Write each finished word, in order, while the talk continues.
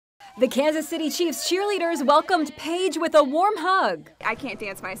The Kansas City Chiefs cheerleaders welcomed Paige with a warm hug. I can't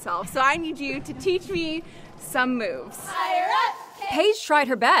dance myself, so I need you to teach me some moves. Fire up, Paige tried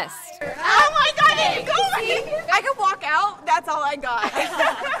her best. Oh my God, I can walk out, that's all I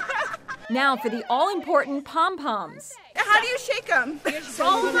got. Now for the all-important pom-poms. How do you shake them? You just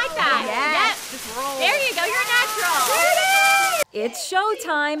roll them like that. Yes. Just roll. There you go, you're natural. It's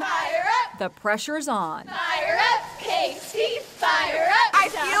showtime. Fire up, The pressure's on. fire up, Casey, fire up. I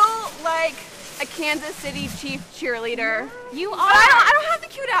feel like a Kansas City Chief cheerleader. You are. I don't have the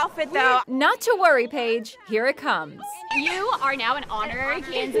cute outfit though. Not to worry, Paige. Here it comes. You are now an honorary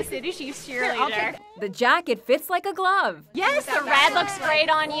Kansas City Chiefs cheerleader. The jacket fits like a glove. Yes, the red looks great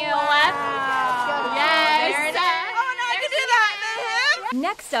on you. Yes. There it is. Oh no, I can do that.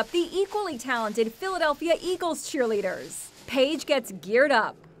 Next up, the equally talented Philadelphia Eagles cheerleaders. Paige gets geared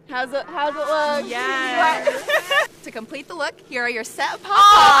up. How's it look? Yes. To complete the look, here are your set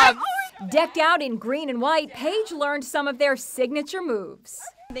poms. Decked out in green and white, Paige learned some of their signature moves.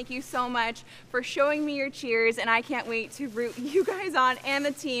 Thank you so much for showing me your cheers, and I can't wait to root you guys on and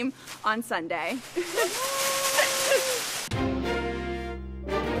the team on Sunday.